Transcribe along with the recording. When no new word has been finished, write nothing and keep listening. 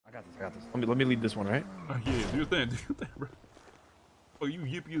I got this. Let me lead this one, right? Yeah, do your thing, bro. Oh, you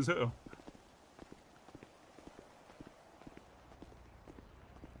yippy as hell.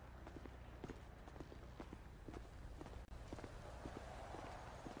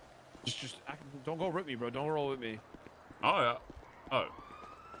 Just don't go with me, bro. Don't roll with me. Oh yeah. Oh.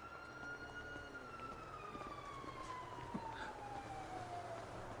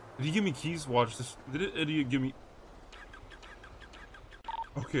 Did he give me keys? Watch this. Did it idiot give me?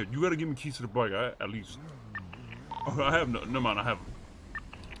 Okay, you gotta give me keys to the bike, alright? At least. Okay, I have no. Never mind, I have them.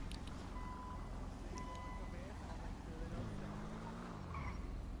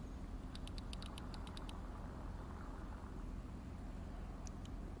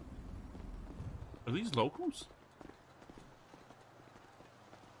 Are these locals?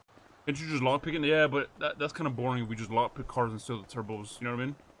 Can't you just lockpick it? Yeah, but that's kind of boring if we just lockpick cars instead of the turbos. You know what I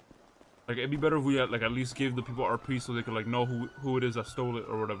mean? Like, it'd be better if we had, like, at least gave the people RP so they could, like, know who it is that stole it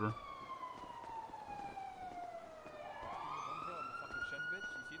or whatever.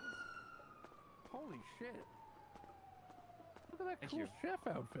 Holy shit. Look at that cool chef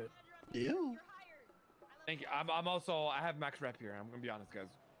outfit. Yeah. Thank you. I'm also, I have max rep here. I'm gonna be honest, guys.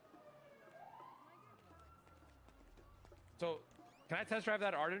 So, can I test drive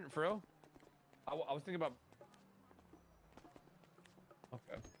that Ardent for real? I was thinking about.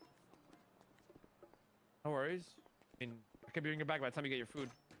 Okay. No worries. I mean, I could be in your bag by the time you get your food.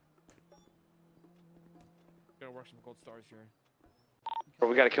 Gonna work some gold stars here. Bro,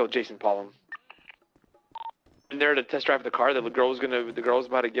 we gotta kill Jason Polan. In there to test drive the car, the girl's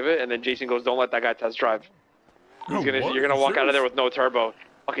about to give it, and then Jason goes, "Don't let that guy test drive." You're gonna walk out of there with no turbo.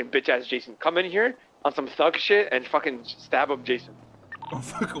 Fucking bitch ass Jason. Come in here on some thug shit and fucking stab up Jason. Oh,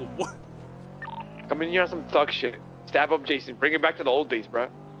 fucking what? Come in here on some thug shit. Stab up Jason. Bring it back to the old days, bro.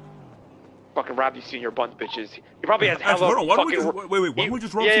 Fucking rob you senior Buns, bitches. He probably has hella hold on, why fucking... wait, why don't we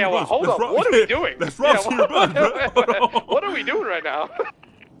just rob yeah, senior well, Buns? hold up. What are we doing? Let's rob senior Buns, bro. What are we doing right now?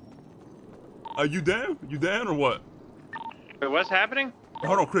 Are you down? You down or what? Wait, what's happening?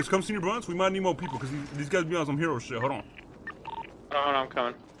 Hold on, Chris. Come senior Buns. We might need more people because these guys be on some hero shit. Hold on. Hold on, I'm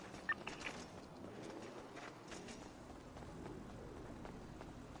coming.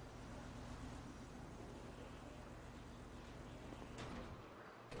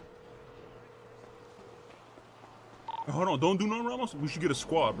 Hold on, don't do nothing, Ramos. We should get a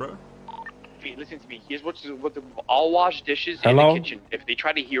squad, bro. Listen to me. Here's I'll wash dishes in the kitchen. If they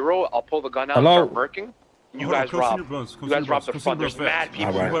try to hero, I'll pull the gun out and start murking. You guys rob. You guys rob the front. There's mad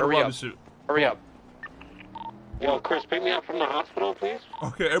people. Hurry up. Hurry up. Yo, Chris, pick me up from the hospital, please.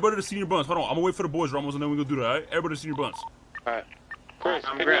 Okay, everybody to senior Buns. Hold on, I'm gonna wait for the boys, Ramos, and then we go do that. All right? Everybody to senior Buns. All right. Chris,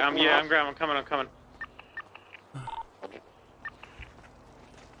 I'm coming. I'm coming.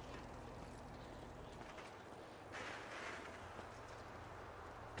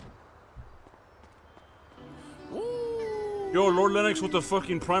 Yo, Lord Lennox with the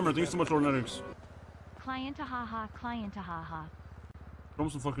fucking primer. Thank you so much, Lord Lennox. Client to haha, client to haha. Show him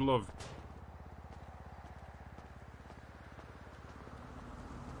some fucking love.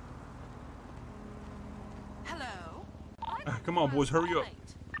 Hello. Come on, boys, hurry up.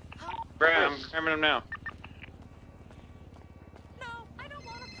 I'm grabbing him now. No, I don't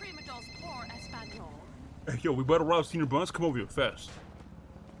want a prima dose por Espanol. Hey, yo, we better rob senior Buns. Come over here, fast.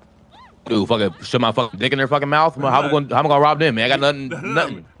 Dude, fucking shove my fucking dick in their fucking mouth. How am I gonna rob them, man? I got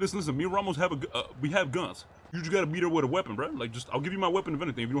nothing. Listen. Me and Ramos have we have guns. You just gotta meet her with a weapon, bro. Like, I'll give you my weapon if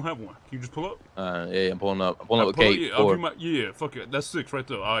anything. If you don't have one, can you just pull up? Yeah, I'm pulling up. I'm pulling up with Kate. Yeah, I'll give you my, yeah, fuck it. That's 6 right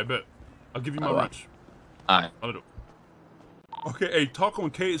there. All right, bet. I'll give you my wrench. All right. I'll do. Okay, hey, Taco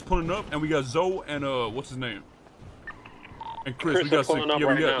and Kate is pulling up, and we got Zoe and what's his name? And Chris we got 6.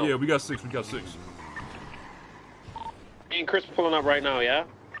 Yeah, we got 6. We got 6. Me and Chris pulling up right now, yeah?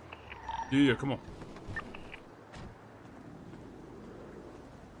 Yeah, come on.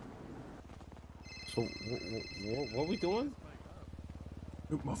 So, what are we doing?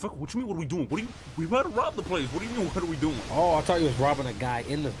 Motherfucker, what you mean, what are we doing? We about to rob the place. What do you mean, what are we doing? Oh, I thought you was robbing a guy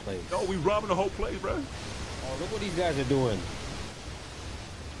in the place. No, we robbing the whole place, bro. Oh, look what these guys are doing.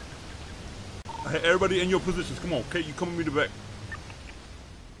 Hey, everybody in your positions. Come on, Kate, you come with me to the back.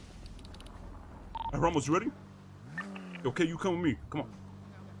 Hey, Ramos, you ready? Okay, you come with me. Come on.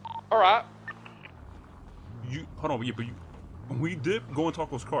 All right. You hold on, yeah, but when we dip, go in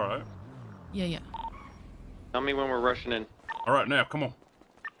Taco's car, all right? Yeah. Tell me when we're rushing in. All right, now, come on.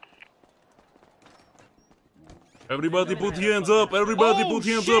 Everybody put your hands up. Everybody put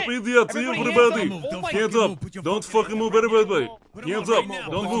your hands up. Idiots, everybody. Hands up. Don't fucking move, everybody. Hands up.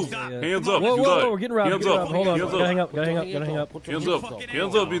 Don't move. Hands up. Whoa, we're getting around. Hands up. Hold on. Hands Gotta hang up. up. Hands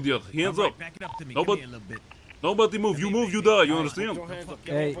up, idiot. Hands up. Nobody. Nobody move. You move, you die. You understand?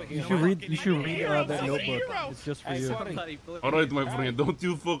 Hey, you should read that notebook. It's just for you. All right, my friend. Don't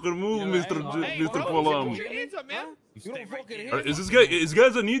you fucking move, Mr. Polan. Is this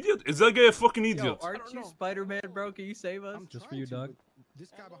guy's an idiot? Is that guy a fucking idiot? Yo, aren't you Spider-Man, bro? Can you save us? Just for you, dog. This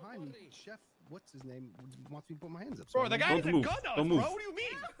guy behind me, Chef, what's his name, wants me to put my hands up. Bro, the guy has a gun on us, bro. move. What do you mean?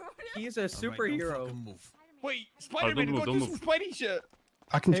 He is a superhero. Wait, Spider-Man, go do some Spidey shit.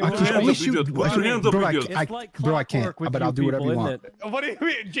 I can Hey, I put can your only hands up, shoot. idiot. Put your hands up, Bro, idiot. It's like bro, I can't. clockwork with But I'll you do whatever people, you want. isn't it? What do you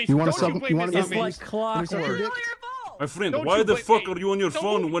mean, Jason? You want Don't to you blame want this It's on me. like clockwork. My friend, Don't why you the blame- fuck hey, are you on your don't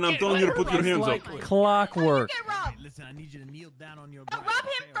phone you when I'm get telling you to put your It's hands up? like clockwork. Get robbed. Listen, I need you to kneel down on your Rob him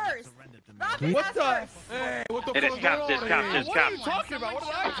first. Rob him What the? first. Hey, what the It is fuck cops, going it's on cops, here? it's What are you cops. talking about? What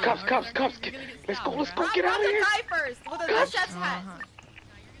did I do? Cops. Let's go, get out of The here. guy first with the chef's hat.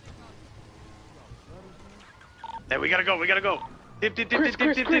 Hey, we gotta go. Dip.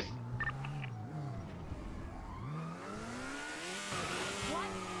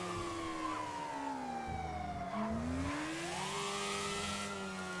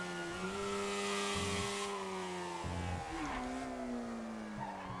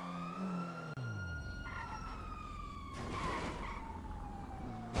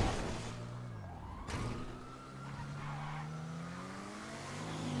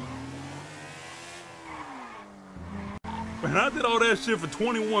 Man, I did all that shit for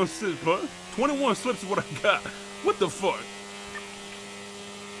 21 slips, bro. 21 slips is what I got. What the fuck?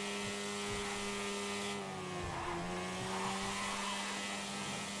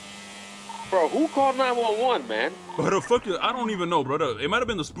 Bro, who called 911, man? But the fuck, I don't even know, brother. It might have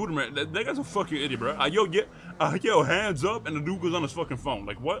been the Spooder man. That guy's a fucking idiot, bro. I yell hands up, and the dude goes on his fucking phone.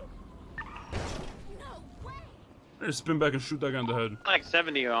 Like, what? I just spin back and shoot that guy in the head. Like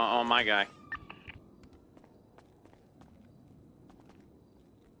 70 on my guy.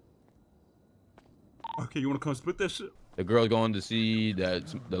 Okay, you wanna come split that shit? The girl's going to see the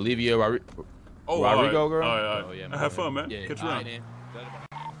Olivia Rodrigo Alright. girl. Alright. Oh, yeah, Have fun, man. Yeah, Catch you alright, around.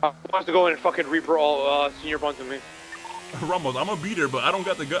 then. Wants to go in and fucking Reaper all senior Buns with me. Ramos, I'm gonna be there, but I don't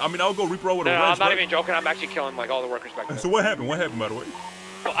got the gun. I mean, I'll go Reaper with a No, wrench, I'm not right? even joking. I'm actually killing like all the workers back there. So what happened? What happened, by the way?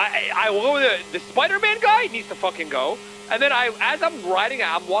 I will go with the Spider-Man guy needs to fucking go. And then as I'm walking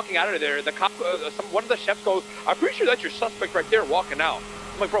out of there, the cop, one of the chefs goes, "I'm pretty sure that's your suspect right there walking out."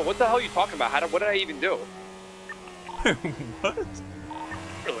 I'm like, bro, what the hell are you talking about? What did I even do? What?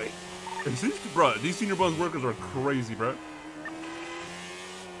 Really? Bro, these senior Buns workers are crazy, bro.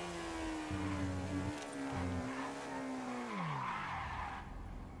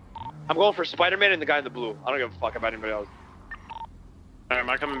 I'm going for Spider-Man and the guy in the blue. I don't give a fuck about anybody else. Alright, am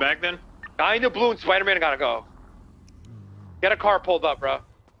I coming back then? Guy in the blue and Spider-Man gotta go. Get a car pulled up, bro.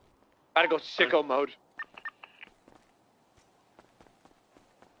 Gotta go sicko mode.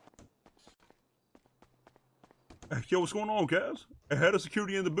 Hey, yo, what's going on, guys? I had a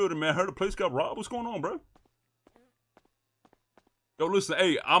security in the building, man. I heard the place got robbed. What's going on, bro? Yo, listen,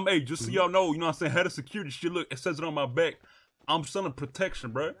 just so y'all know, you know what I'm saying? Head of security shit, look, it says it on my back. I'm selling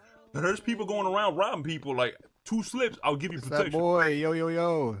protection, bro. There's people going around robbing people. Like, 2 slips, I'll give you protection. That boy,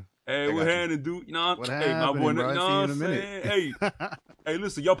 yo. Hey, what happening, dude? You know what I'm saying? Hey, my boy, you know what I'm saying? Hey, hey,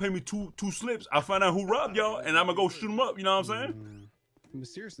 listen, y'all pay me two slips. I'll find out who robbed y'all, and I'm gonna go shoot them up. You know what I'm saying?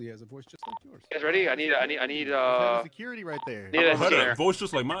 Mysteriously has a voice just like yours. You guys ready? I need security right there. Need a That voice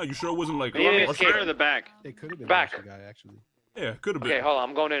just like mine. You sure it wasn't like? in the back. It could have been Back. the guy actually. Yeah, could have been. Okay, hold on.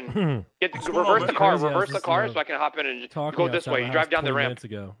 I'm going in. What's going on, Reverse man? the car. Crazy Reverse ass the car listener. so I can hop in and Talking go this outside way. my You drive house down the 20 ramp. minutes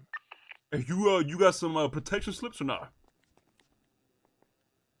ago. Hey, you got some protection slips or not?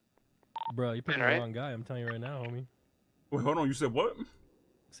 Bro, you picking Alright. the wrong guy. I'm telling you right now, homie. Wait, hold on. You said what?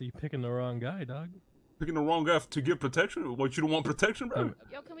 So you picking the wrong guy, dog. Picking the wrong guy to get protection? What, you don't want protection, bro?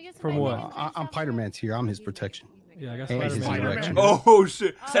 Yo, can we get some From what? I'm Spider-Man's here. I'm his protection. Yeah, I got Hey, Spider-Man. Spider-Man. direction. Oh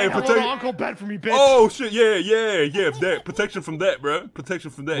shit! Hey, Hello, protection. Uncle Ben for me, bitch. Oh shit! Yeah. That protection from that, bro. Protection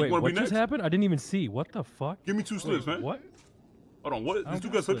from that. Wait, you wanna what be just next? happened? I didn't even see. What the fuck? Give me 2 slips, man. What? Hold on. What? I This don't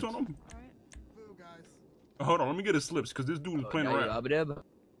dude got got slips on slips. him? Hold on. Let me get his slips because this dude is playing around.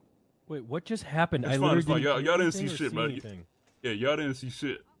 Wait, what just happened? It's I fine, literally it's fine. didn't Y'all hear didn't see anything or shit, man. anything. Yeah, y'all didn't see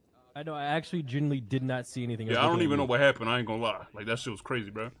shit. I know. I actually genuinely did not see anything. Yeah, I don't even know what happened. I ain't gonna lie. Like that shit was crazy,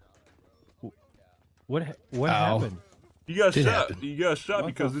 bro. What Ow. happened? He got Did shot. happen. He got shot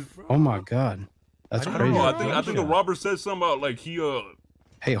because it's, Oh my god, that's I I don't crazy. know. I Crazy. think the robber said something about like he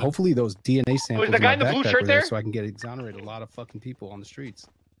Hey, hopefully those DNA samples the in guy my in the blue backpack shirt were there there? so I can get exonerated a lot of fucking people on the streets.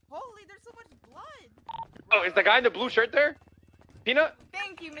 Holy, there's so much blood. Oh, is the guy in the blue shirt there? Peanut?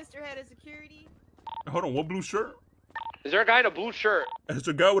 Thank you, Mr. Head of Security. hold on, what blue shirt? Is there a guy in a blue shirt? It's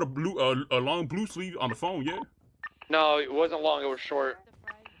a guy with a blue a long blue sleeve on the phone, yeah. No, it wasn't long. It was short.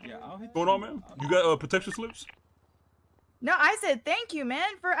 Yeah, I'll hit Going on, man? You got protection slips? No, I said thank you, man,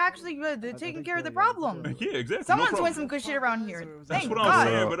 for actually taking care of the problem. Yeah, exactly. Someone's no doing some good shit around here. That's Thank what God. I'm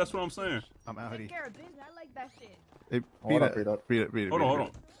saying, but that's what I'm saying. I'm out Take here. care of business. I like that shit. Hey, Hold up, Peanut. Hold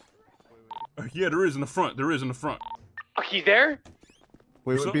on. Yeah, there is in the front. There is in the front. Oh, he's there?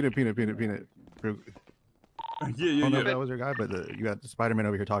 Wait, What's up? Peanut. Yeah. I don't know if that was your guy, but you got the Spider-Man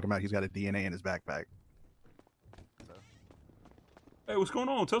over here talking about he's got a DNA in his backpack. Hey, what's going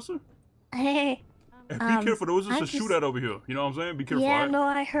on, Tesla? Hey. Hey, be careful. There was just a shootout over here. You know what I'm saying? Be careful. Yeah, all right? no,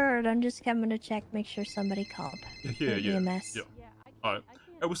 I heard. I'm just coming to check, make sure somebody called. Yeah. EMS. Yeah. All right.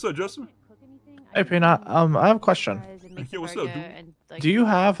 Hey, what's up, Justin? Hey, Peanut. I have a question. Yeah, what's up, dude? Do you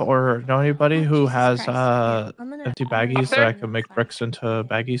have or know anybody who has I'm gonna- empty baggies that I can make bricks into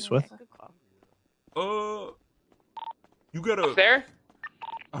baggies with? You gotta. There?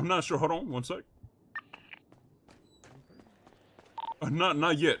 I'm not sure. Hold on, one sec.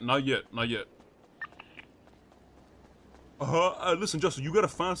 Not yet. Listen, Justin, you gotta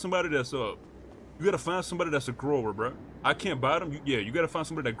find somebody that's You gotta find somebody that's a grower, bro. I can't buy them. You gotta find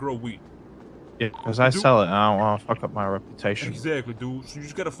somebody that grow wheat. Yeah, because I sell it and I don't want to fuck up my reputation. Exactly, dude. So you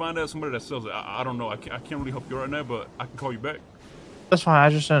just gotta find out somebody that sells it. I don't know. I can't really help you right now, but I can call you back. That's fine. I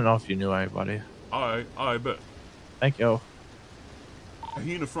just didn't know if you knew anybody. All right, bet. Thank you.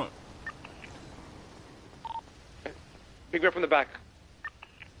 He in the front. Pick me up from the back.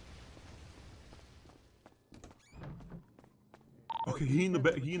 Okay, he in the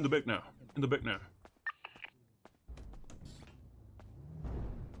back. He in the back now.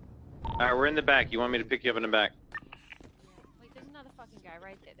 Alright, we're in the back. You want me to pick you up in the back? Wait, there's another fucking guy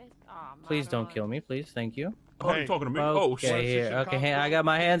right there. Please don't kill me, please. Thank you. Oh, you talking to me? Okay, Oh, shit. here. Okay, I got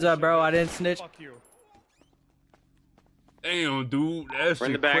my hands up, bro. I didn't snitch. Fuck you. Damn, dude, that We're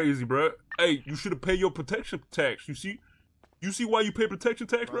in the shit back. crazy, bro. Hey, you should have paid your protection tax. You see why you pay protection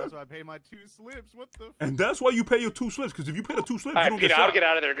tax, bro? That's why I pay my 2 slips. What the? And that's why you pay your 2 slips. Because if you pay the 2 slips, All you right, don't Peter, get I'll shot. get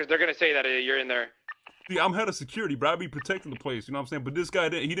out of there because they're gonna say that you're in there. See, I'm head of security, bro. I be protecting the place. You know what I'm saying? But this guy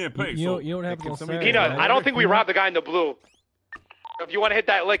didn't pay. You so don't have no sense. Peanut, I don't think we robbed the guy in the blue. If you want to hit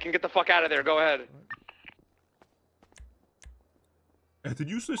that lick and get the fuck out of there, go ahead. And did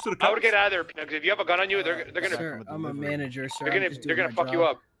you switch to the cops? I would get out of there because if you have a gun on you, they're gonna Sir, I'm a manager, sir. they're gonna fuck you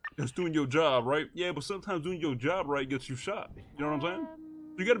up. That's doing your job, right? Yeah, but sometimes doing your job right gets you shot. You know what I'm saying?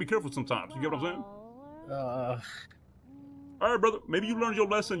 You gotta be careful sometimes. You get what I'm saying? All right, brother. Maybe you learned your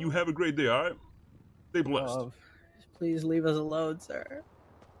lesson. You have a great day. All right. Stay blessed. Please leave us alone, sir.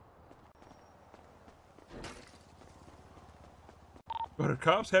 But the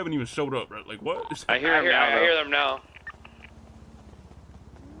cops haven't even showed up, right? Like what? I hear him now. I hear them now.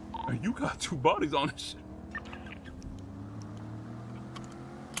 You got 2 bodies on this shit.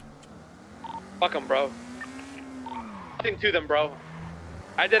 Fuck them, bro. Nothing to them, bro.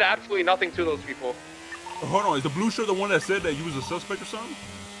 I did absolutely nothing to those people. Hold on, is the blue shirt the one that said that you was a suspect or something?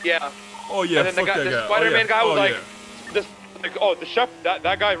 Yeah. Oh yeah, And then fuck the that guy. Spider-Man guy was Oh, like, yeah. the chef,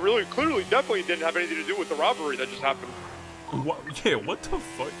 that guy really clearly definitely didn't have anything to do with the robbery that just happened. What? Yeah, what the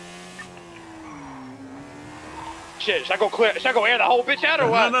fuck? Shit, should I go air the whole bitch out or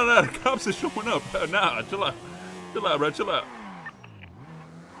what? No, the cops are showing up. Nah, chill out, bro, chill out.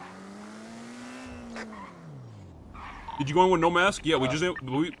 Did you go in with no mask? Yeah, we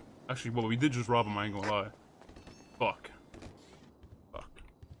did just rob him. I ain't gonna lie. Fuck. I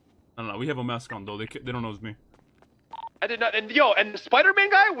don't know. We have a mask on though. They don't know it's me. I did not. And the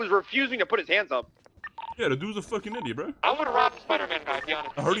Spider-Man guy was refusing to put his hands up. Yeah, the dude's a fucking idiot, bro. I would have robbed the Spider-Man guy, to be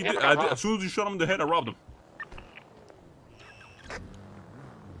honest. I heard he did. As soon as you shot him in the head, I robbed him.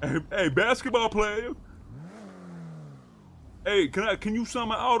 Hey, basketball player. Hey, can you sign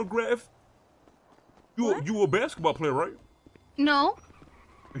my autograph? You a basketball player, right? No.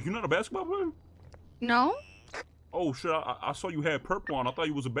 You're not a basketball player? No. Oh shit! I saw you had purple on. I thought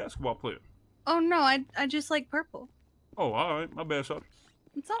you was a basketball player. Oh no, I just like purple. Oh, all right, my bad, shot.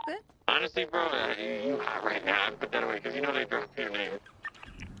 It's all good. Honestly, bro, you hot right now. I'd put that away because you know they dropped your name.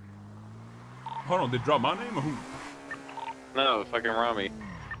 Hold on, they dropped my name or who? No, fucking Rami.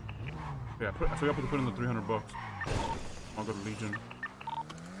 Yeah, I forgot to put in the $300. I'll go to Legion.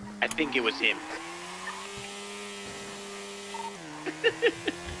 I think it was him.